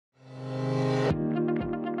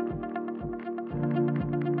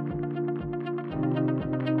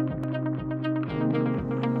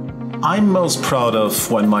I'm most proud of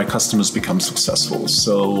when my customers become successful.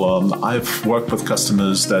 So I've worked with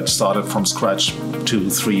customers that started from scratch, 2,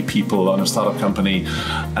 3 people on a startup company,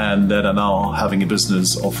 and that are now having a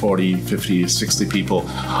business of 40, 50, 60 people.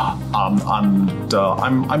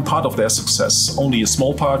 I'm part of their success. Only a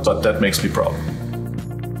small part, but that makes me proud.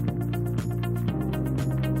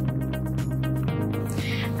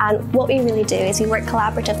 And what we really do is we work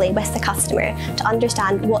collaboratively with the customer to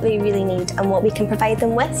understand what they really need and what we can provide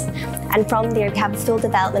them with. And from there, we have a full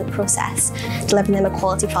development process, delivering them a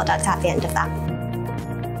quality product at the end of that.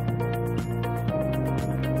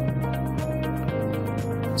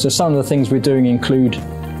 So some of the things we're doing include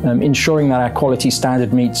ensuring that our quality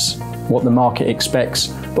standard meets what the market expects,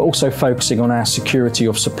 but also focusing on our security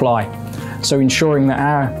of supply. So ensuring that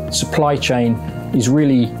our supply chain is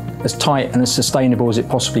really as tight and as sustainable as it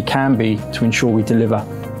possibly can be to ensure we deliver.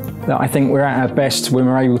 I think we're at our best when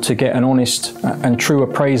we're able to get an honest and true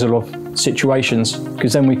appraisal of situations,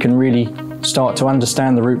 because then we can really start to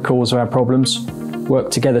understand the root cause of our problems,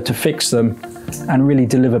 work together to fix them, and really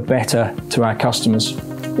deliver better to our customers.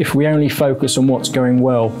 If we only focus on what's going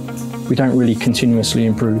well, we don't really continuously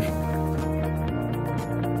improve.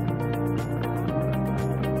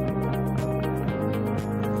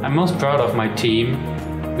 I'm most proud of my team.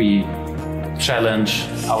 We challenge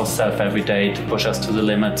ourselves every day to push us to the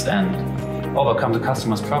limits and overcome the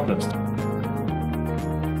customer's problems.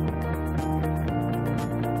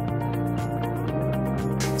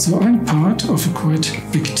 So I'm part of a quite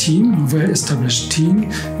big team, a well-established team.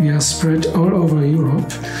 We are spread all over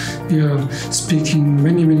Europe. We are speaking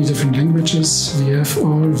many different languages. We have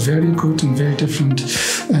all very good and very different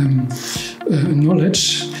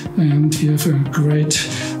knowledge, and we have a great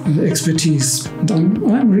expertise. And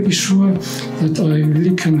I'm really sure that I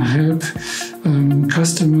really can help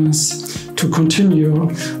customers to continue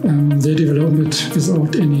their development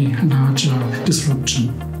without any larger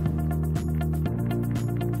disruption.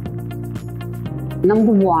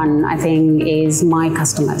 Number one, I think, is my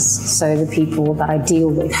customers. So the people that I deal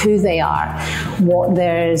with, who they are, what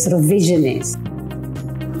their sort of vision is.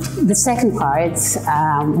 The second part,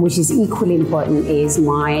 which is equally important, is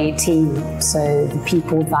my team. So the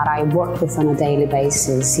people that I work with on a daily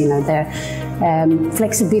basis, you know, their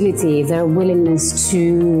flexibility, their willingness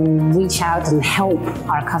to reach out and help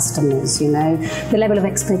our customers, you know, the level of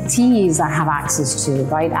expertise I have access to,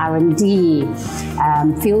 right? R&D,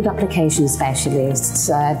 field application specialists,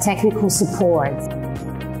 technical support.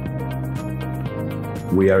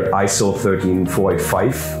 We are ISO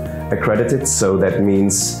 13485 accredited, so that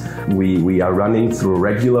means we are running through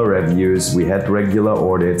regular reviews, we had regular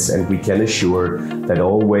audits, and we can assure that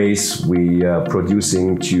always we are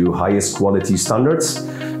producing to highest quality standards,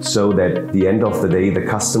 so that at the end of the day the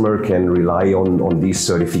customer can rely on this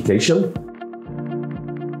certification.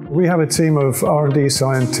 We have a team of R&D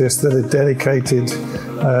scientists that are dedicated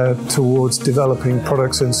towards developing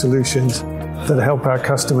products and solutions that help our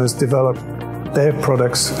customers develop their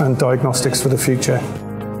products and diagnostics for the future.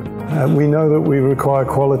 We know that we require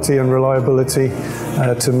quality and reliability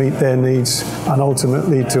to meet their needs and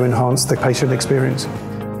ultimately to enhance the patient experience.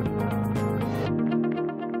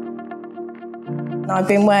 I've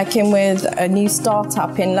been working with a new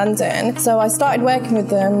startup in London, so I started working with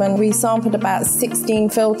them and we sampled about 16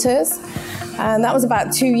 filters, and that was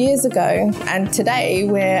about 2 years ago, and today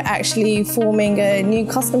we're actually forming a new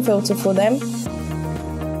custom filter for them.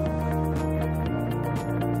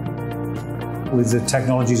 With the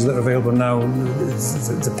technologies that are available now,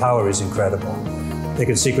 the power is incredible. They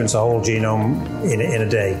can sequence a whole genome in a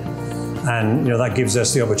day. And that gives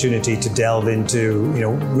us the opportunity to delve into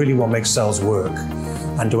really what makes cells work,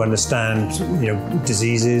 and to understand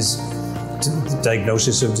diseases, the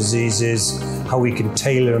diagnosis of diseases, how we can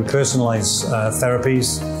tailor and personalize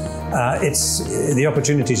therapies. The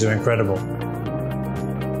opportunities are incredible.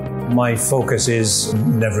 My focus is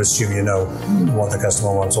never assume you know what the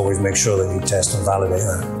customer wants, always make sure that you test and validate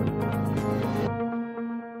that.